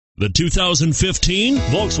The 2015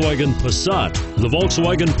 Volkswagen Passat. The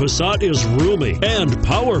Volkswagen Passat is roomy and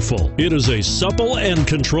powerful. It is a supple and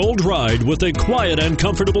controlled ride with a quiet and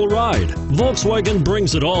comfortable ride. Volkswagen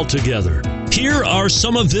brings it all together. Here are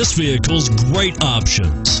some of this vehicle's great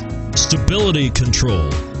options: stability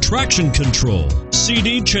control, traction control,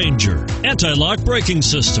 CD changer, anti-lock braking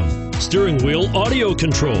system, steering wheel audio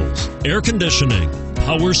controls, air conditioning,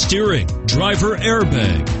 power steering, driver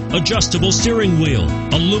airbag, adjustable steering wheel,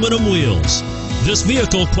 aluminum wheels. This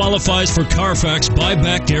vehicle qualifies for Carfax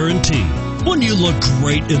buyback guarantee. Wouldn't you look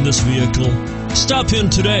great in this vehicle? Stop in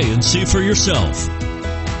today and see for yourself.